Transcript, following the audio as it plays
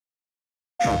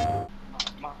My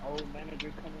old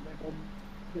manager coming back over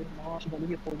here tomorrow. She's gonna be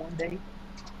here for 1 day.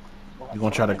 Well, You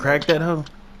gonna try I to ain't never crack that tried. hoe? I'll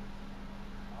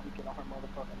be getting on her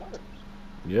motherfucking nerves.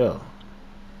 Yeah.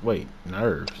 Wait,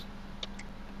 nerves.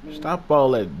 Mm, Stop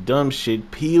all that dumb shit.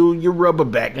 Peel your rubber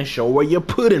back and show where your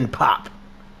pudding pop.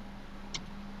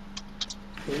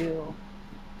 hell.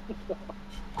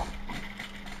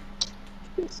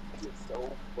 This is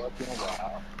so fucking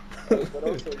wild. Hey, but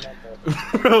don't say nothing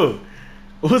else. Bro,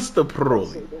 what's the Don't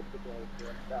parolee? say nothing else,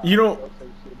 bro. You Nah, don't. don't say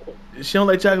shit else. She don't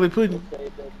like chocolate pudding. Just say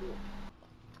that shit.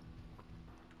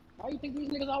 Why you think these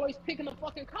niggas always picking a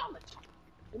fucking college?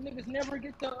 Them niggas never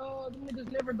get the, them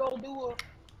niggas never go do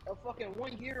a fucking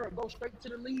 1 year or go straight to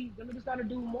the league. Them niggas gotta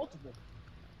do multiple.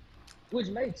 Which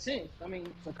makes sense. I mean,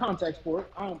 it's a contact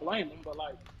sport. I don't blame them, but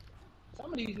like,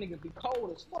 some of these niggas be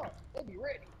cold as fuck. They be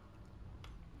ready.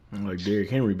 I'm like Derrick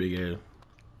Henry, big ass.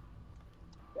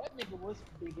 That nigga was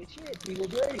big as shit. He was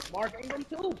ready. Mark Ingram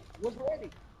too was ready.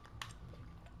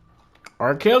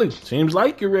 R. Kelly, seems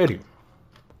like you're ready.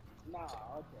 Nah,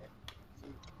 okay.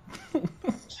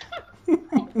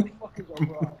 What the fuck is your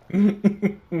problem?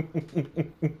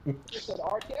 Just said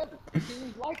R. Kelly.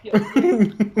 Seems like it.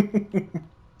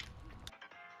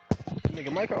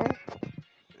 Nigga, mic on?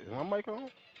 Is my mic on?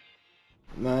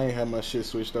 Nah, I ain't had my shit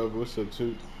switched over. What's up,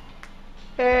 too?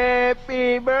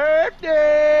 Happy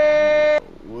birthday!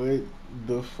 What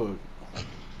the fuck?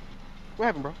 What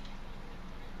happened, bro?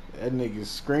 That nigga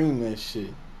screamed that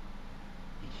shit.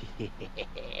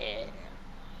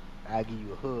 I'll give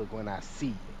you a hug when I see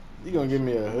you. You gonna give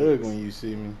me a hug when you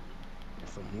see me. And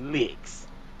some licks.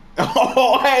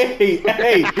 Oh, hey, hey,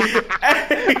 hey, get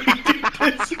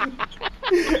this.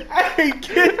 Hey,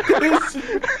 get this.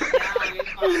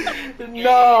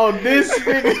 No, this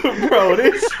nigga, bro,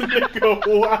 this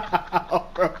nigga, wow,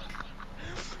 bro.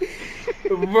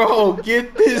 Bro,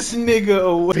 get this nigga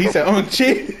away. He said,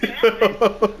 chill.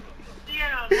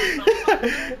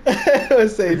 I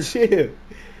say, chill.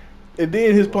 And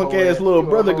then his punk ass little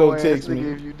brother go text me.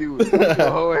 If you do it. You a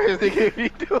whole ass nigga if you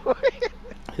do it.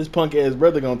 His punk ass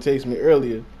brother gonna text me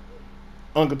earlier.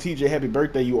 Uncle TJ, happy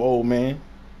birthday, you old man.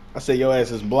 I said, your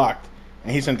ass is blocked.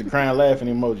 And he sent the crying laughing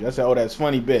emoji. I said, oh, that's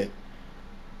funny, bet.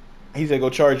 He said, go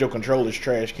charge your controller's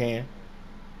trash can.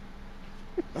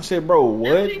 I said, bro,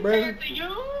 what, bro?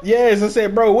 Yes, I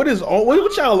said, bro, what is on?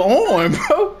 What y'all on,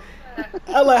 bro?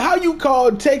 I like, how you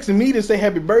called texting me to say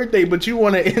happy birthday, but you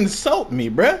want to insult me,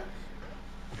 bro?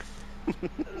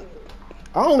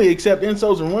 I only accept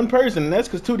insults from one person, and that's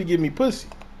because Tootie give me pussy.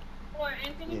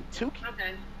 Yeah, Tookie?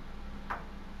 Okay.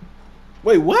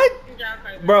 Wait, what?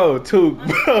 Bro, Took,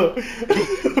 bro.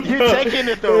 You taking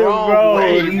it the wrong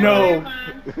way.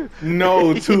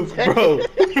 No, Took, bro. Bro.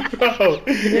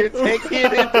 You're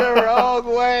taking it the wrong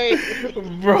way.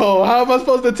 Bro, how am I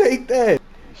supposed to take that?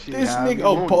 Shit, This how nigga, you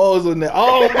oh, want pause on that.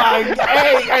 Oh my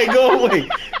god. Hey, go away.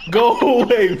 Go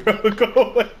away, bro. Go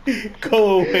away.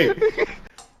 Go away.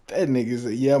 That nigga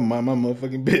said, yeah, mind my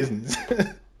motherfucking business.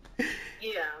 Yeah,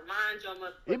 mind your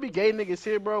mother. It be gay niggas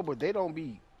here, bro, but they don't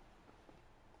be.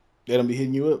 They don't be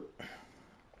hitting you up.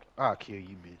 I'll kill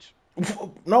you, bitch.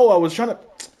 No, I was trying to,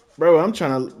 bro. I'm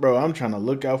trying to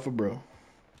look out for bro.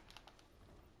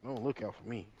 Don't look out for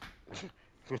me.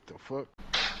 What the fuck?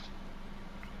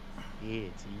 Yeah,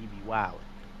 see, you be wildin'.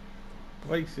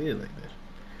 Why you say it like that?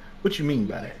 What you mean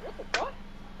by that? What the fuck?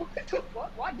 What the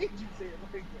fuck? Why did you say it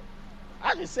like that?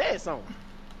 I just said something.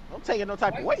 I'm taking no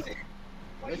type of weight.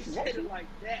 Why you said it like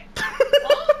that?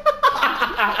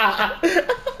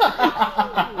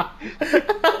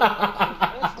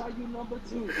 That's why you number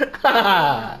 2.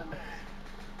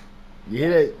 You hear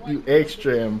that? You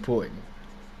extra important.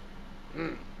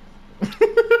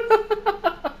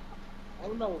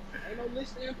 Oh no, ain't no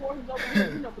list of importance over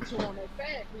here. You number 2 on that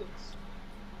fag list.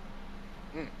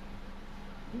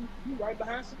 You right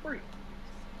behind Supreme.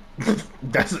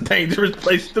 That's a dangerous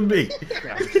place to be.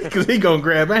 Because he gonna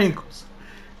grab ankles.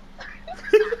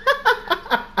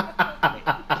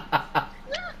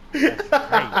 Nigga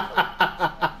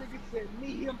said me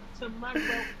him to my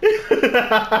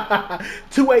bro.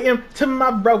 2 a.m. to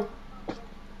my bro.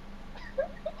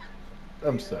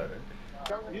 I'm sorry.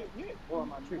 Well,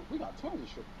 my trip. We got tons of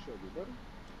sugar, brother.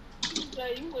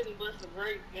 Jay, you wouldn't bust a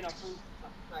grape in a fruit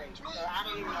plate. So I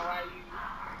don't even know why you.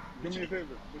 Do me a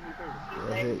favor.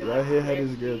 Y'all hear how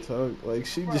this girl talk? Like,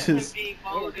 she just. Be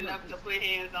bold enough to put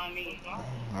hands on me.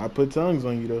 I put tongues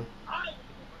on you, though.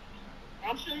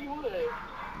 I'm sure you would.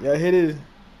 Y'all hear this?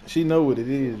 She know what it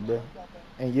is, bro.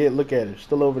 And yet, look at her.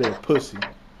 Still over there. Pussy.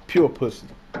 Pure pussy.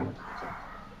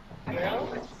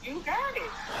 Well, you got it.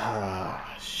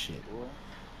 Ah, shit.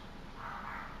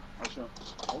 I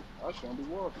shouldn't be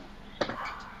walking.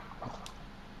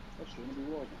 Shouldn't be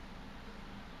welcome.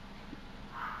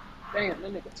 Damn,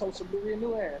 that nigga Tosa Blue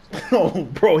new ass. Oh,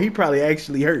 bro, he probably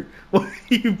actually hurt. What are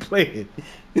you playing?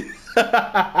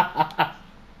 Now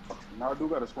I do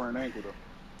got a sprained ankle though.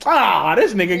 Ah,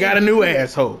 this nigga got a new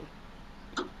asshole.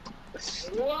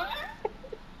 What?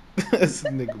 This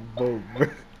nigga bold, bro.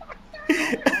 I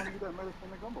don't need that medicine,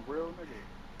 nigga. I'm a real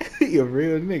nigga. He a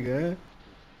real nigga, huh?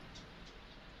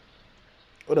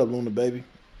 What up, Luna, baby?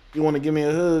 You want to give me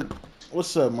a hug?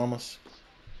 What's up, mamas?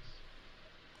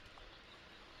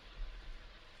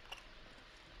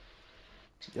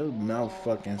 Your mouth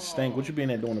fucking stink. What you been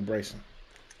there doing to Bryson?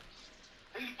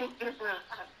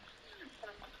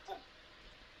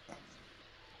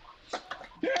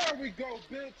 There we go,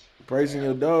 bitch. Bryson,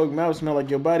 your dog mouth smell like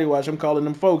your body wash. I'm calling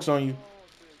them folks on you.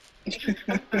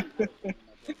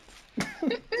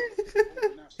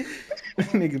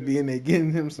 Nigga be in there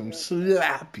getting him some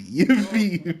sloppy. You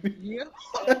feel me? Yeah.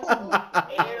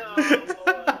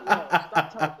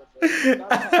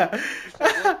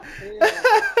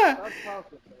 Stop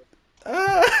talking, bro.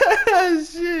 Ah,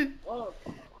 shit. Oh,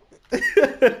 Y'all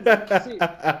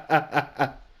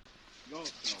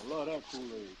finna love that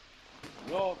Kool-Aid.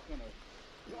 Y'all finna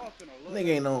love Nigga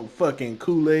ain't no fucking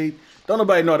Kool-Aid. Don't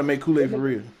nobody know how to make Kool-Aid for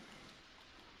real.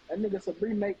 that nigga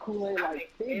Sabrina make Kool-Aid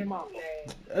like Big Mama.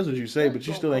 That's what you say, but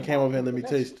you still ain't came over here and let me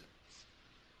taste it.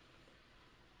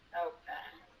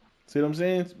 See what I'm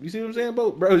saying? You see what I'm saying,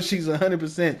 bro? She's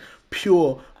 100%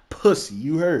 pure pussy.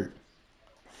 You heard.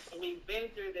 We've been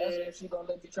through That's this. if she gonna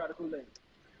let me try the Kool-Aid.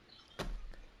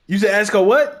 You said ask her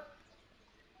what?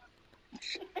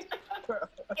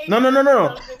 No.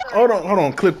 Hold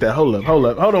on. Clip that. Hold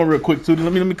on real quick, Tootie.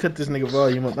 Let me cut this nigga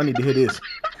volume up. I need to hear this.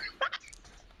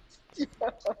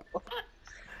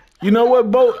 You know what,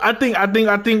 Bo? I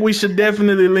think we should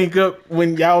definitely link up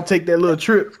when y'all take that little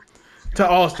trip to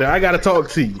Austin. I gotta talk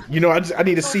to you. You know, I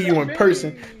need to see you in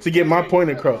person to get my point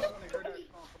across.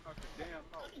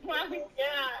 My God.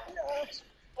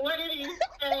 What did he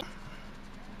say?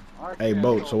 Hey,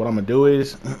 Bo. So what I'm gonna do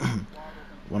is,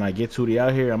 when I get Tootie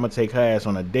out here, I'm gonna take her ass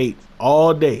on a date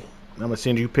all day. And I'm gonna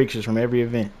send you pictures from every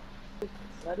event.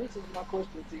 Now this is my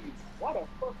question to you. Why the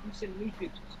fuck you send me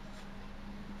pictures?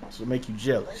 So make you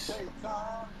jealous.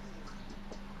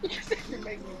 You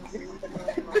make me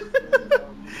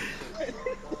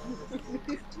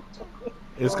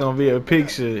It's gonna be a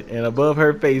picture, and above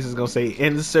her face is gonna say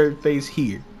 "Insert face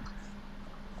here."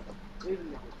 This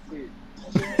nigga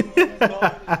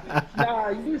sick. Nah,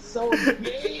 you so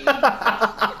gay.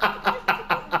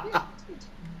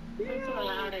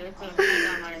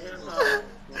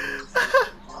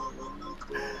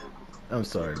 I'm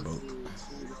sorry, Bo.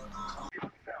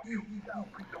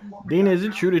 Dina, is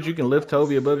it true that you can lift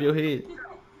Toby above your head?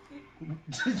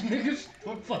 Niggas,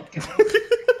 what fuck?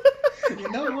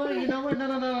 You know what?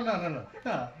 No.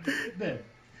 There.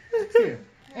 Here.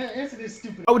 Answer this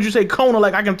stupid. Why would you say corner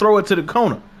like I can throw it to the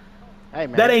corner? Hey,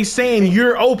 man. That ain't saying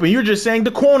you're open. You're just saying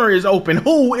the corner is open.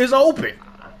 Who is open?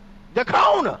 The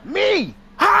corner. Me.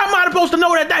 How am I supposed to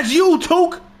know that that's you,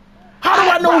 Took? How do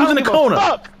I know who's in the corner?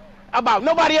 Fuck about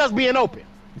nobody else being open.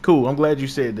 Cool. I'm glad you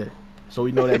said that. So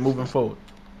we know that moving forward.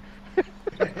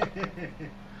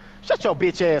 Shut your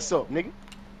bitch ass up, nigga.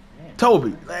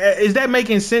 Toby, is that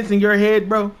making sense in your head,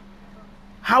 bro?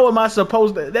 How am I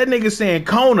supposed to? That nigga saying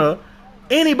corner.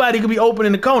 Anybody could be open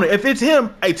in the corner. If it's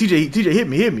him, hey, TJ, hit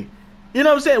me. You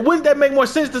know what I'm saying? Wouldn't that make more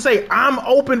sense to say I'm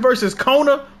open versus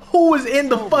corner? Who is in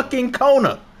the fucking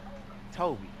corner?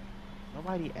 Toby,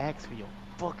 nobody asked for your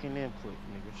fucking input,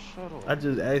 nigga. Shut up. I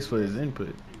just asked for his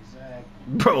input. Exactly.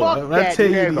 Bro, Fuck I that tell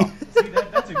you. nigga.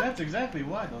 See, that's exactly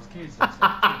why those kids don't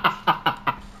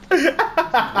stand You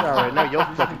already know your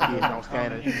fucking kids don't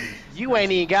stand a You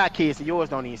ain't even got kids, so yours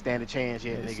don't even stand a chance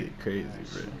yet, That nigga. shit crazy,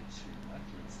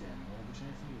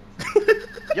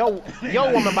 bro. Your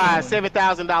woman buy a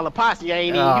 $7,000 posse, you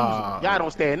ain't even using them. Y'all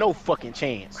don't stand no fucking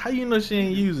chance. How you know she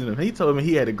ain't using them? He told me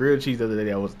he had a grilled cheese the other day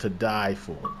that was to die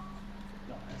for.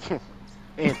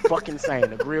 And fucking saying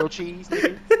the grilled cheese,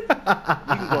 nigga.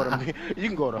 You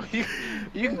can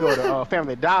go to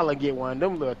Family Dollar and get one of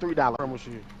them little $3 promo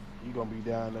shit. You gonna be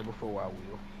down there before I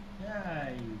will. Yeah,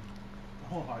 I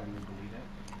wholeheartedly believe that.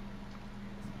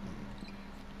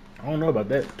 I don't know about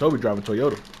that. Toby drive a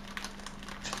Toyota.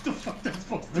 What the fuck that's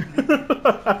supposed to mean?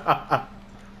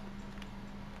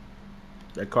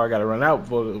 That car got to run out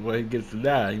before he gets to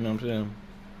die. You know what I'm saying?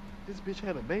 This bitch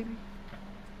had a baby?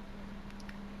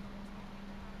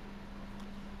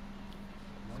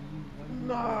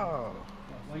 No.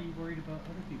 Why you worried about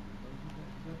other people?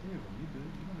 You got 3 of them. You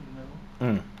good. You don't need another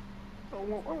one. I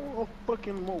don't want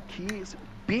fucking more kids,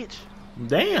 bitch.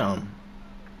 Damn.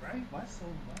 Right? Why so?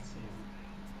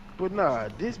 But nah,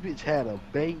 this bitch had a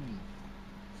baby.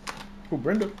 Who,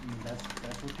 Brenda?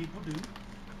 That's what people do.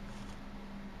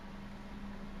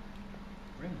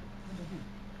 Brenda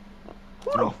who?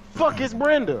 Who the fuck is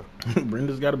Brenda?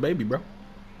 Brenda's got a baby, bro.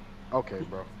 Okay,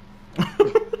 bro.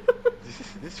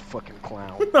 this fucking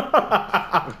clown.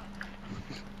 The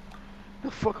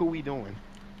fuck are we doing?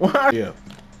 What? Yeah.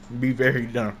 Be very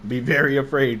dumb. Be very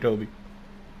afraid, Toby.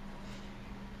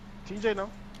 TJ,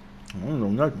 no. I don't know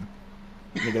nothing.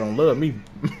 Nigga don't love me.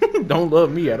 Don't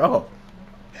love me at all.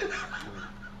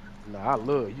 Nah, I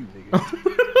love you,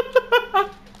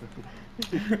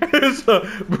 nigga. So,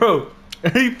 bro,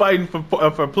 he fighting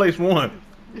for place 1.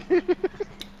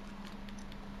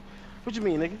 What you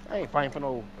mean, nigga? I ain't fighting for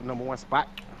no #1 spot.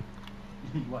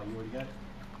 Why, you already got it?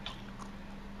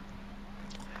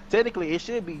 Technically, it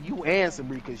should be you and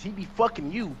Sabri, because he be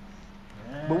fucking you,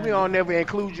 but we don't never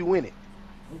include you in it.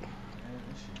 That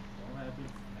shit don't happen.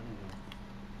 Never will.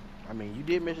 I mean, you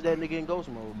did mention that nigga in ghost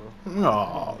mode, bro.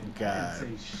 Oh, I God.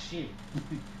 didn't say shit.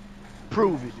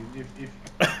 Prove it. If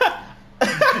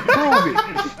Prove it.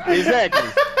 Exactly.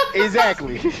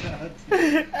 Exactly.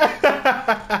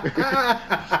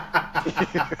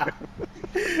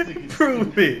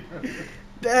 Prove it.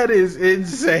 That is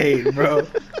insane, bro.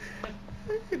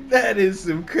 That is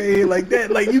some crazy, like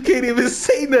that. Like you can't even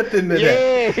say nothing to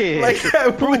that. Yeah. Like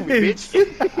that Prove it,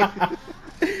 bitch.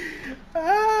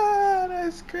 Ah,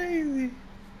 that's crazy.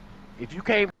 If you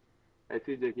can't. Hey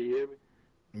TJ, can you hear me?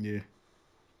 Yeah.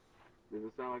 Does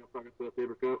it sound like I'm talking to a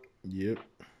paper cup? Yep.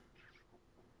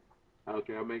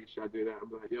 Okay, I'm making sure I do that.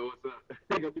 I'm like, yo, what's up?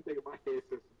 I'm gonna be taking my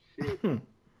headset some shit.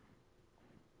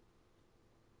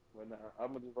 But nah,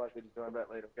 I'm gonna just likely to join back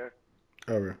later, okay?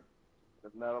 Alright.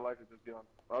 If not, I'd like to just be on.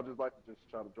 I'll just like to just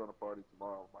try to join a party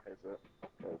tomorrow with my headset.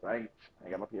 Cause I ain't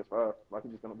got my PS5.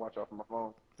 I'm just gonna watch off of my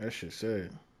phone. That shit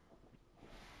sad.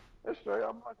 That's straight.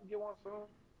 I'm about to get one soon.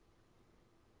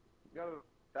 You gotta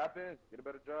tap in, get a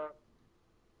better job,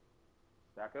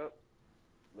 stack up,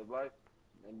 live life,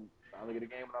 and finally get a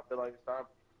game when I feel like it's time.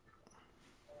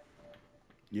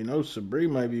 You know, Sabri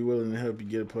might be willing to help you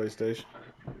get a PlayStation.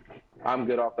 I'm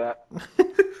good off that.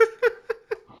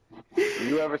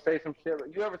 You ever say some shit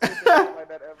like that ever again,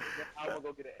 I'm gonna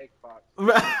go get an Xbox.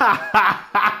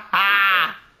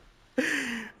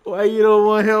 Why you don't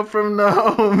want help from the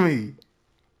homie?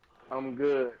 I'm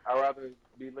good. I'd rather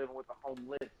be living with the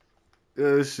homeless.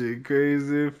 That shit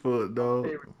crazy as fuck, dog.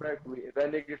 Say respectfully, if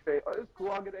that nigga say, "Oh, it's cool,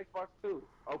 I'll get an Xbox too."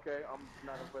 Okay, I'm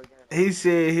not gonna play the game. He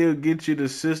said he'll get you the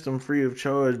system free of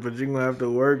charge, but you're gonna have to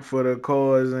work for the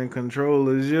cards and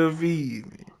controllers. You feed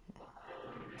me.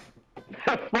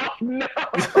 Fuck no.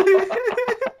 I'm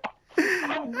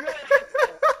good.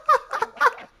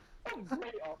 I'm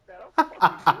great off that. I'm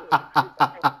fucking good.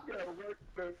 You gotta work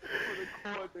for the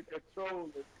cards and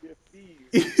controllers. You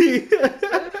feed.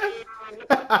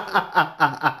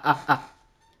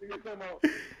 Nigga talking about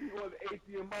you going to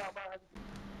ATM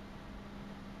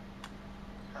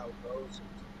How it goes,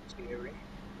 scary.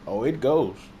 Oh, it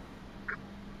goes.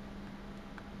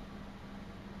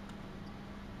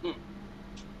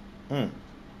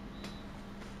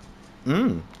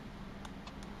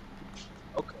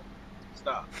 Okay,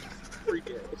 stop.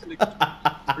 Freak ass nigga.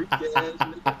 Freak ass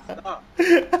nigga. Stop.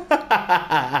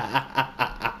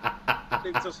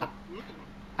 Nigga just some. Freak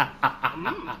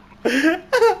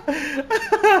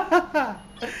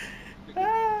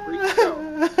out.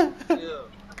 Yeah.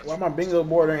 Why my bingo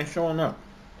board ain't showing up?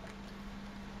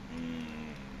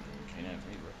 Can't ask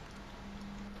me,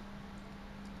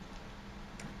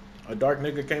 bro. A dark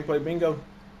nigga can't play bingo?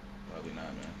 Probably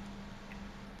not, man.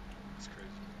 It's crazy.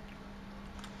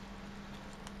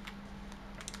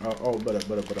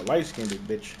 But a light skinned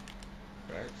bitch.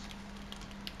 Right?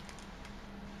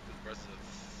 The rest of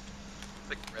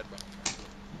thick red bone.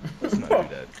 Let's not do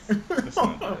that. Let's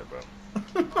not do that, bro.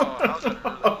 Oh, how's that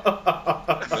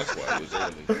early? That's why it was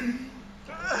early.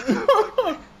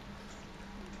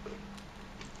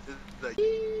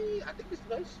 I think it's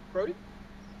nice, Brody.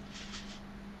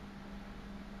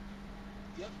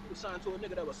 Yep, he was signed to a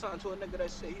nigga that was signed to a nigga that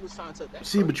said he was signed to that.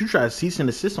 See, but you try to cease and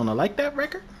desist on a like that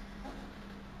record?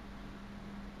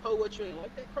 Oh, what you ain't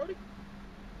like that, Brody?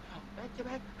 Back to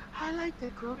back. I like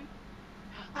that, Brody.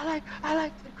 I like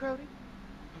that, Brody.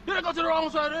 Did I go to the wrong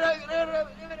side?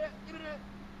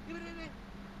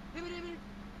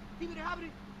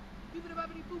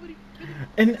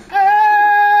 And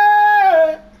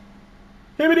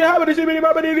hibbity hobbity shibbity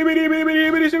bobbity dibbity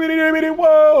bibbity bibbity shibbity dibbity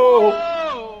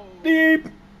whoa deep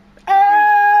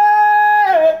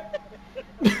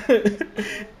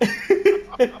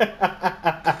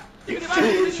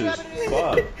Foolish as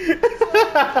fuck.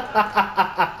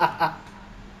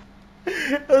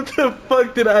 What the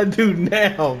fuck did I do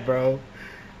now, bro?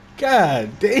 God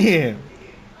damn.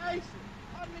 Hey,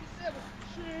 I'm in 7.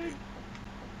 Shit.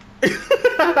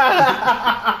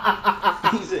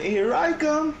 He said, "Here I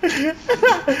come."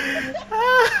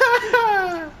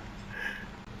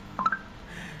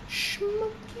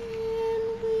 Smoking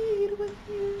weed with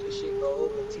you. This shit go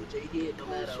over TJ head no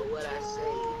matter what I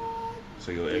say.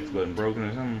 So your X button broken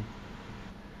or something?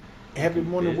 Every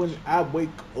morning when I wake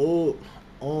up,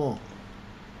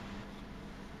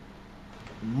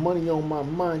 money on my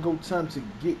mind, go time to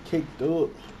get caked up,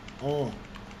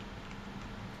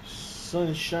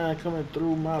 sunshine coming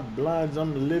through my blinds,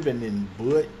 I'm living in,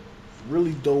 but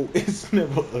really though, it's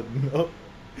never enough.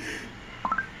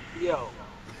 Yo.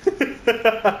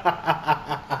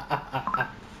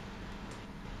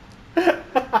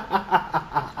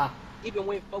 Even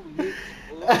when folk niggas,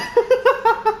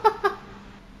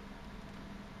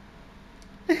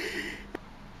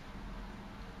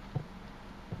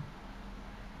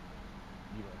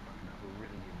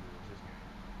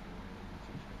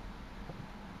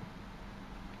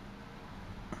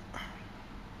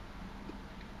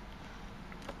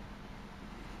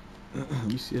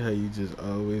 You see how you just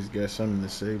always got something to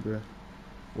say, bro?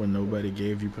 When nobody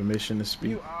gave you permission to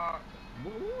speak. You are. Who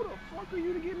the fuck are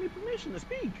you to give me permission to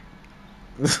speak?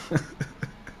 Yo,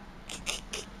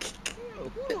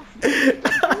 who the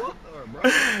fuck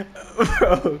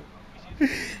are,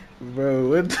 bro,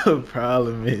 what the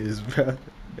problem is, bro?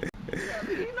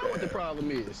 You know what the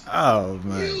problem is. Oh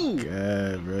my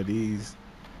god, bro, these.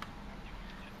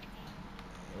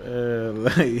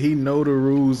 Like he know the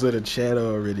rules of the chat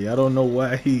already. I don't know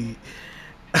why he.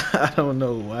 I don't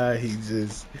know why he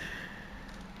just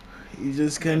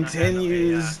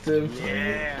continues to.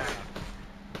 Yeah.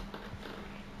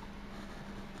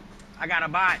 I got a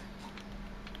bot.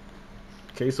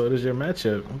 Okay, so this is your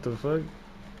matchup. What the fuck?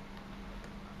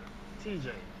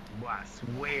 TJ, boy, I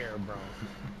swear, bro.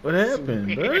 What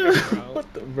happened, bro?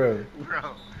 What the bro?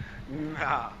 Bro,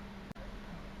 nah.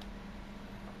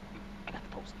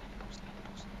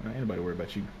 Ain't nobody worried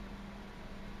about you.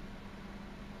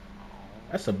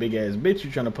 That's a big ass bitch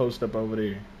you trying to post up over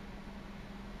there.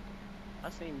 I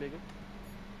seen bigger.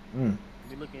 Mm.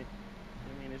 Be looking. I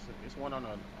mean, it's one on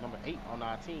number 8 on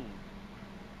our team.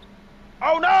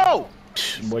 Oh no!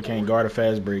 Boy can't guard a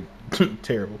fast break.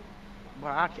 Terrible.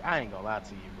 But I ain't gonna lie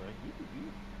to you, bro.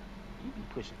 You be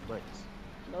pushing buttons.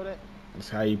 You know that? That's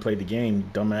how you play the game,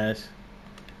 dumbass.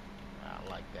 I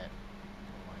like that.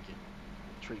 I like it.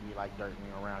 Treat me like dirt when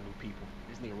you're around new people.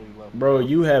 This nigga really love me. Bro,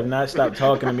 you have not stopped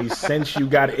talking to me since you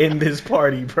got in this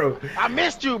party, bro. I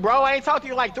missed you, bro. I ain't talked to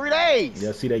you in like 3 days.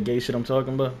 Y'all see that gay shit I'm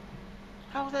talking about?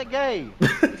 How was that gay? You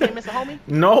can't miss a homie?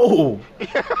 No.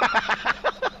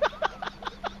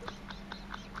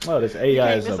 Oh, this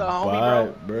AI is a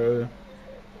bot, bro.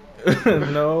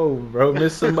 No, bro,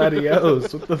 miss somebody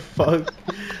else. What the fuck?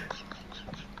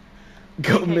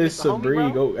 Go miss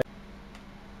Sabri. Go.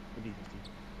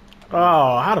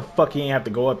 Oh, how the fuck he ain't have to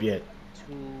go up yet?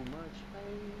 Too much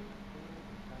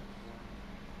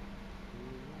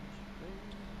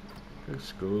Good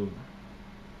school.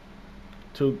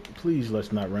 Please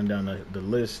let's not run down the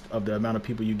list of the amount of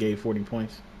people you gave 40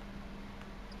 points.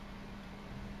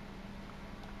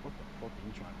 What the fuck are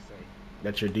you trying to say?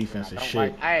 That your defense is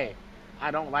shit. Hey, I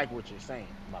don't like what you're saying,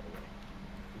 by the way.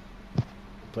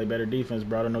 Play better defense,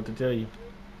 bro. I don't know what to tell you.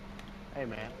 Hey,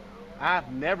 man.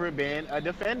 I've never been a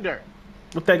defender.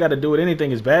 What that got to do with anything?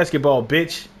 Is basketball,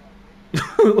 bitch.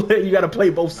 You got to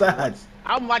play both sides.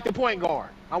 I'm like the point guard.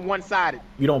 I'm one-sided.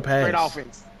 You don't pass. Straight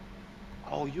offense.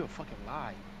 Oh, you're a fucking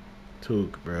lie.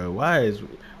 Took, bro. Why is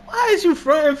you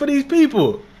fronting for these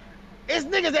people? It's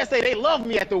niggas that say they love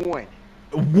me at the one.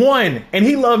 One, and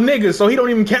he love niggas, so he don't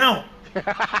even count.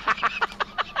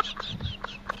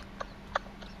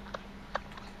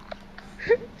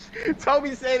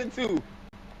 Toby said it too.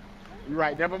 You're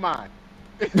right, never mind.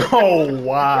 Oh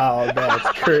wow,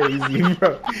 that's crazy,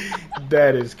 bro.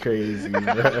 That is crazy,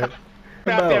 bro.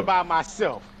 Out there by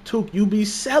myself. Took, you be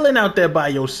selling out there by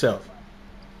yourself.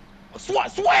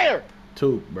 Swear.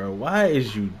 Took, bro, why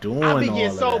is you doing all I be of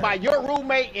getting sold that? by your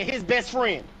roommate and his best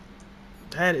friend.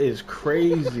 That is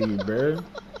crazy, bro.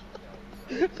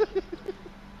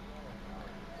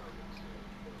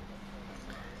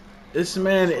 This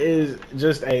man is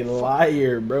just a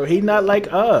liar, bro. He not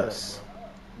like us.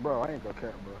 Bro, I ain't gonna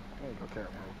cap, bro. I ain't gonna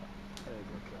cap, bro. I ain't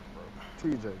gonna cap, bro.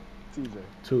 TJ.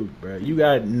 Dude, bro, you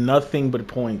got nothing but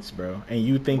points, bro. And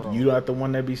you think you not the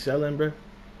one that be selling, bro?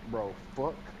 Bro,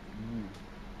 fuck you.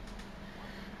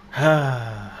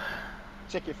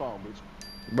 Check your phone, bitch.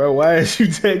 Bro, why is you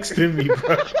texting me,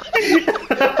 bro?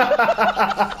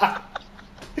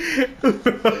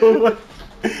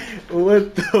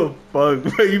 What the fuck,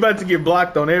 bro? You about to get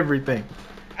blocked on everything.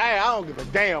 Hey, I don't give a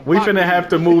damn. We Block finna me. have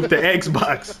to move to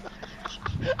Xbox.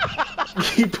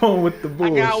 Keep on with the I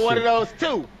bullshit. got one of those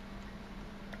too.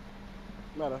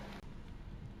 Matter.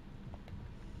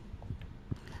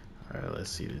 All right, let's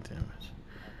see the damage.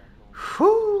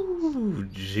 Whew,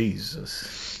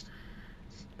 Jesus.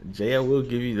 Jay, I will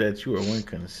give you that. You are one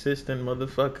consistent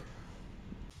motherfucker.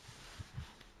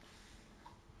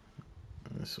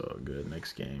 It's all good.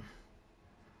 Next game.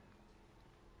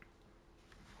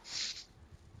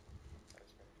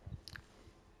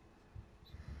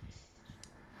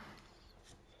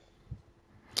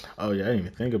 Oh yeah, I didn't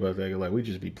even think about that. Like we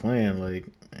just be playing, like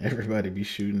everybody be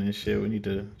shooting and shit. We need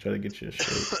to try to get you a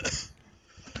straight.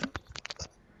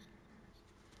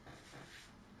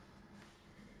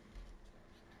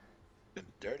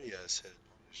 Dirty ass head.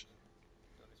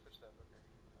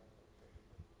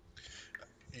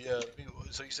 Yeah,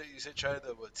 so you said try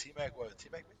the T-Mac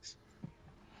mix?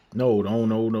 No,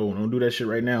 don't do that shit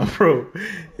right now, bro.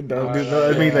 Don't do no.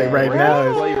 I no, mean, like right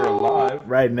now, Flavor alive.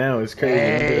 right now it's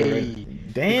crazy. Hey,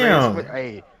 Damn.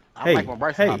 Hey, I Hey, like when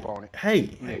Bryson hey, hop on it. hey,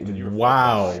 What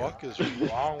wow. the fuck is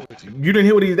wrong with you? You didn't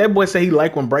hear what that boy say? He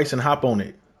like when Bryson hop on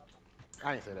it.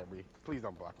 I ain't say that, B. Please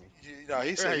don't block me.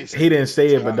 He said He didn't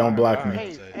say it, but don't block I heard me.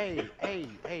 him say it. Hey,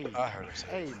 I heard him say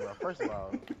it. hey, bro. First of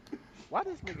all, why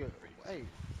this nigga? Hey,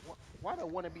 why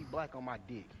don't want to be black on my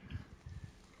dick?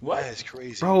 What? That's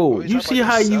crazy. Bro, He's you talking see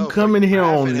about how you yourself, come like in here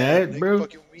laughing on at him, that, nigga. bro?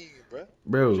 Fuck you mean,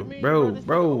 bro? What you mean, bro? This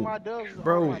nigga on my dubs is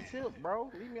on my tip,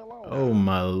 bro. Leave me alone. Oh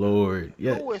my lord.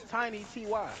 Yeah. Who is Tiny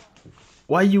Ty?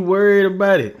 Why you worried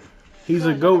about it? He's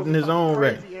a goat in his own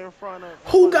right.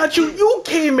 Who got you? You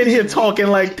came in here talking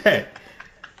like that.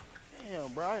 Damn,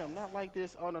 bro, I am not like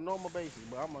this on a normal basis,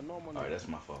 bro. I'm a normal nigga. Alright, that's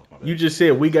my fault. My bad. You just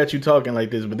said we got you talking like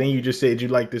this, but then you just said you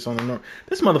like this on the norm.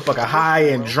 This motherfucker high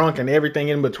and drunk and everything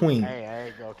in between. Hey, I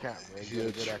ain't gonna count, man. Yeah,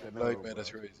 Good afternoon, like, man, bro.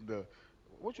 that's crazy.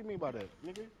 What you mean by that,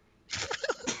 nigga?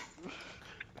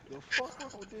 The fuck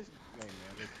wrong with this? Hey,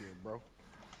 man, look here, bro.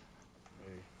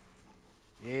 Hey.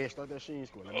 Yeah, start that Sheen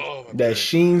Square. That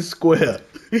Sheen Square.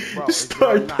 Bro,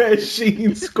 Start that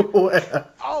Sheen Square.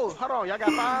 Oh, hold on. Y'all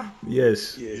got 5?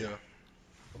 Yes. Yeah.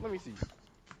 Let me see.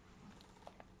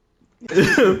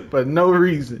 For no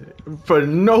reason. For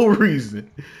no reason.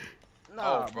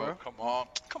 Nah, oh, bro. Come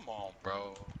on,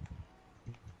 bro.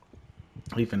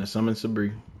 He finna summon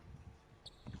Sabri.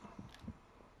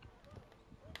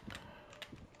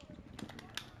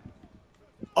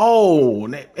 Oh,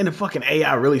 and the fucking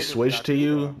AI really switched to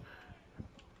you.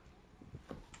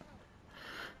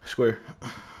 Square.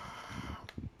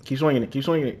 Keep swinging it. Keep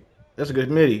swinging it. That's a good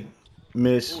midi.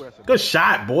 Miss. Good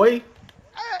shot, boy.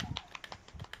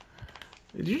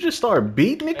 Did you just start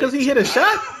beating it because he hit a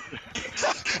shot?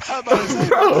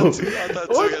 Bro,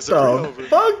 what the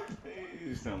fuck?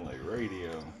 You sound like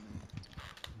radio.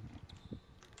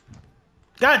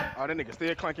 God. Oh, that nigga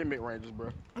still clanking mid-ranges,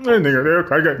 bro. That nigga there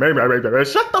clanking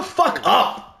mid-ranges. Shut the fuck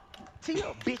up. Tee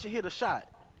up, bitch, and hit a shot.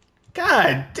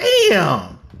 God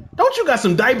damn. Don't you got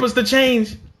some diapers to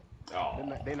change? Oh.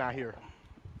 They not here.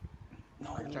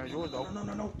 No, I can change yours, though.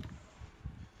 No.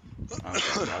 I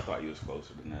thought you was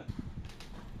closer than that.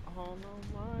 Oh, no,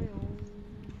 my own.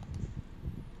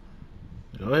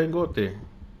 Go ahead and go up there.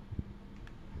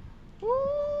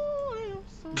 Ooh, I'm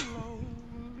so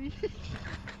lonely.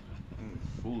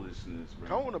 Foolishness, bro.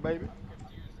 Kona, baby.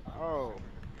 Oh.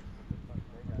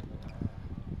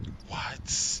 What?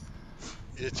 Is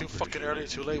it too fucking early,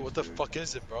 too late? What the fuck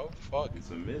is it, bro? Fuck.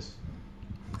 It's a miss.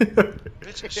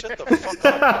 Bitch, shut the fuck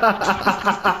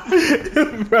up.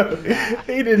 Bro,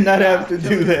 he did not have to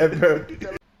do that, bro.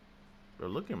 Bro,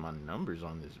 look at my numbers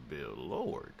on this bill,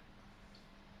 Lord.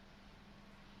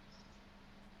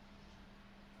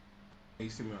 You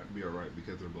seem like be alright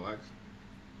because they're blacks.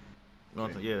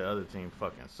 Yeah, the other team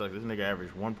fucking sucks. This nigga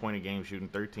averaged 1 point a game, shooting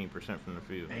 13% from the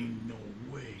field. Ain't no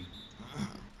way. I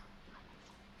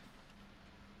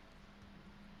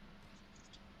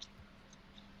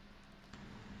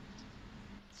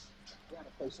gotta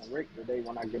play some Rick today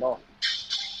when I get off.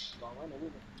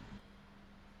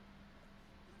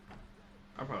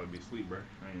 I'll probably be asleep, bro. I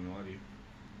ain't gonna lie to you.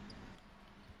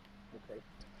 Okay.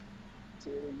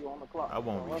 Till you on the clock. I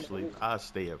won't be asleep. I'll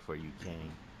stay up for you, King.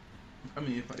 I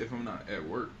mean, if I'm not at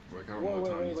work, like I don't know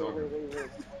what time you're talking. Wait.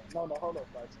 No, hold up,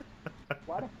 Bryson.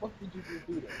 Why the fuck did you just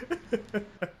do that?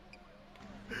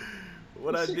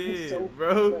 What I This shit is did, so,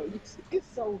 bro. It's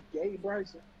so gay,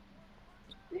 Bryson.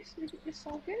 This shit is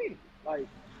so gay. Like,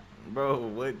 Bro,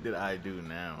 what did I do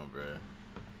now, bro?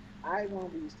 I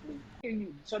won't be asleep.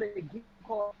 So they get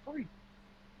called free.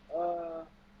 What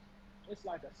it's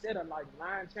like a set of like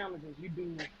 9 challenges. You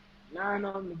do 9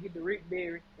 of them to get the Rick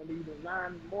Berry, and then you do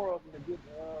 9 more of them to get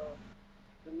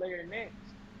the Larry Nance.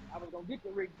 I was gonna get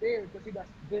the Rick Berry because he got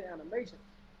some good animations,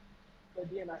 but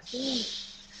then I had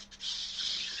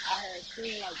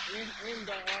seen like in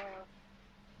the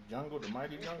Jungle, the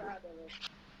Mighty Jungle. inside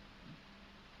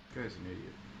Guy's an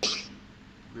idiot.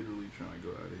 Literally trying to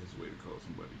go out of his way to call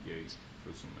somebody gay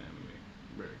for some anime.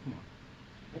 Bro, come on.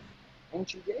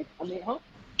 Ain't you gay? I mean, huh?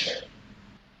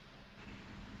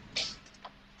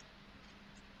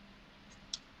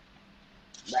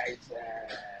 Nice.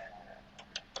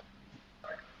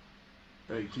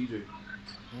 Hey, TJ.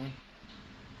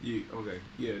 Yeah, okay.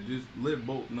 Yeah, just let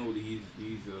Bolt know that he's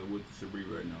with the Sabri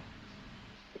right now.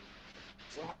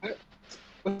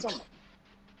 What's up?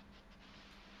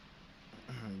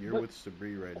 You're with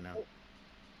Sabri right now.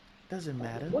 Doesn't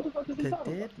matter. What the fuck is he They're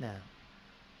talking dead now.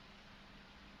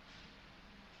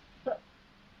 about?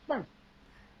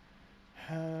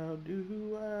 How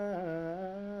do I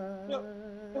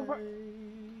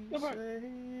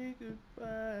say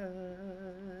goodbye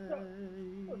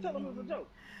Tell him it was a joke.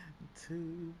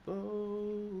 to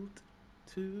Bolt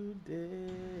today?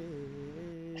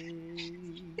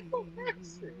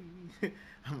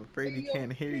 I'm afraid he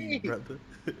can't hear you, brother.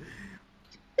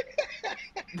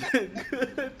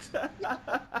 Good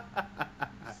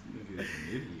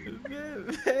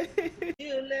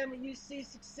You let me, you see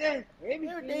success.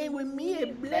 Everything with me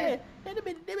is black.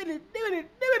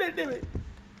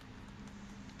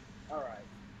 All right.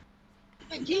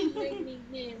 Keep making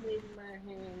me with my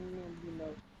hand, you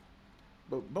know.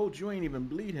 But Bolt, you ain't even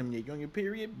bleed him yet. You on your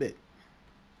period? Bet.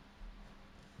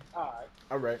 All right.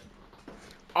 All right.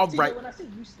 All See, right. when I see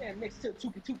you stand next to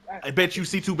two, I bet you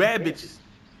see 2 bad bitches.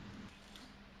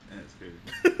 That's good.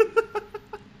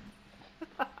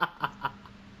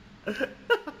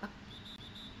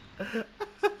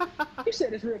 You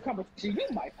said it's real competition. You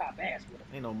might pop ass with him.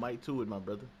 Ain't no mic to it, my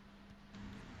brother.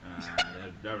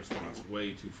 That response is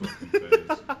way too fucking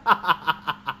fast.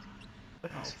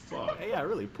 Oh, fuck. Hey, I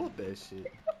really pulled that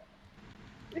shit.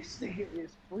 This nigga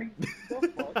is freaking the fuck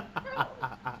out.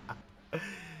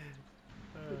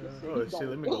 Oh shit,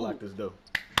 let me go lock this door.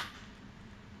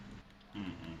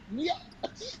 Yeah.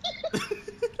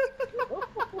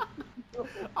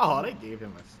 Oh, they gave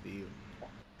him a steal.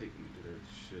 Take me to that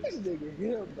shit. This nigga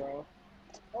here, bro.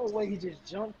 Oh wait, he just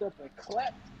jumped up and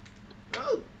clapped.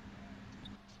 Oh.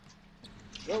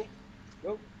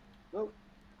 Go.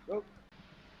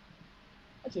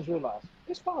 I just realized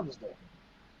it's Father's Day.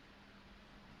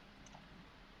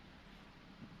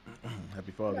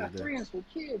 Happy I Father's got Day. friends with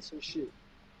kids and shit.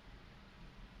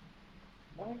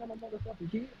 I ain't got no motherfucking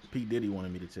kids. P. Diddy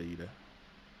wanted me to tell you that.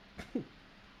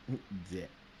 Yeah.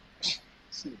 This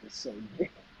nigga is so gay,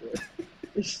 bro.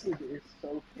 This nigga is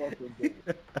so fucking gay.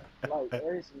 Like,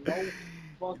 there's no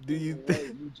fucking Do you way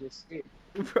you just said.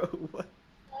 Bro, what?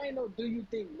 I ain't no do you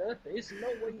think nothing. It's no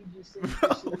way you just said Bro.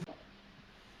 this shit.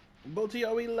 Boaty,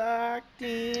 are we locked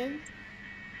in?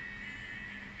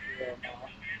 Hell no.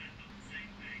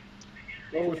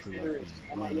 Of course we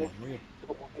locked in.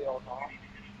 Hell no.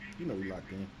 You know we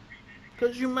locked in.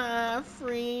 Cause you my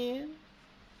friend.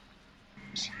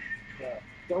 Yeah,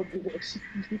 don't do that shit.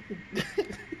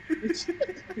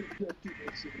 Don't do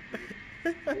that shit.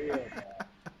 Yeah,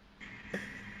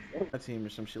 My team or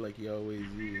some shit like he always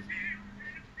is.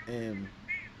 And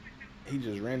he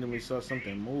just randomly saw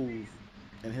something move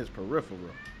in his peripheral.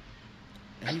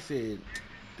 And he said,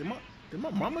 Did my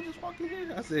mama just walk in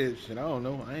here? I said, shit, I don't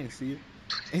know. I ain't see it.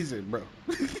 And he said, bro,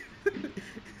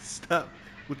 stop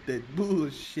with that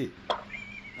bullshit.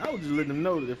 I was just letting him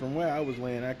know that from where I was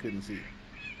laying, I couldn't see it.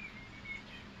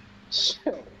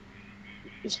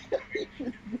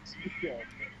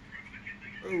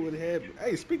 Bro, what happened?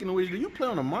 Hey, speaking of which, do you play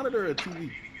on a monitor or a TV?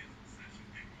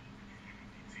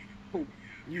 Who?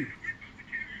 You.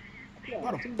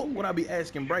 Why the fuck would I be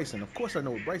asking Bryson? Of course I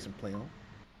know what Bryson play on.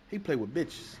 He play with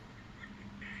bitches.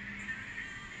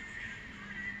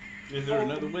 Is there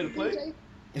another way to play?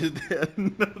 Is there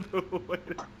another way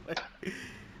to play?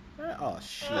 Oh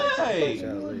shit. Hey,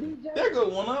 there go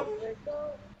one of them.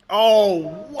 Oh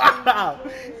wow.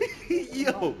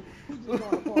 Yo.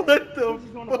 What the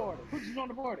Who's on the party? Who's on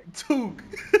the party? Took.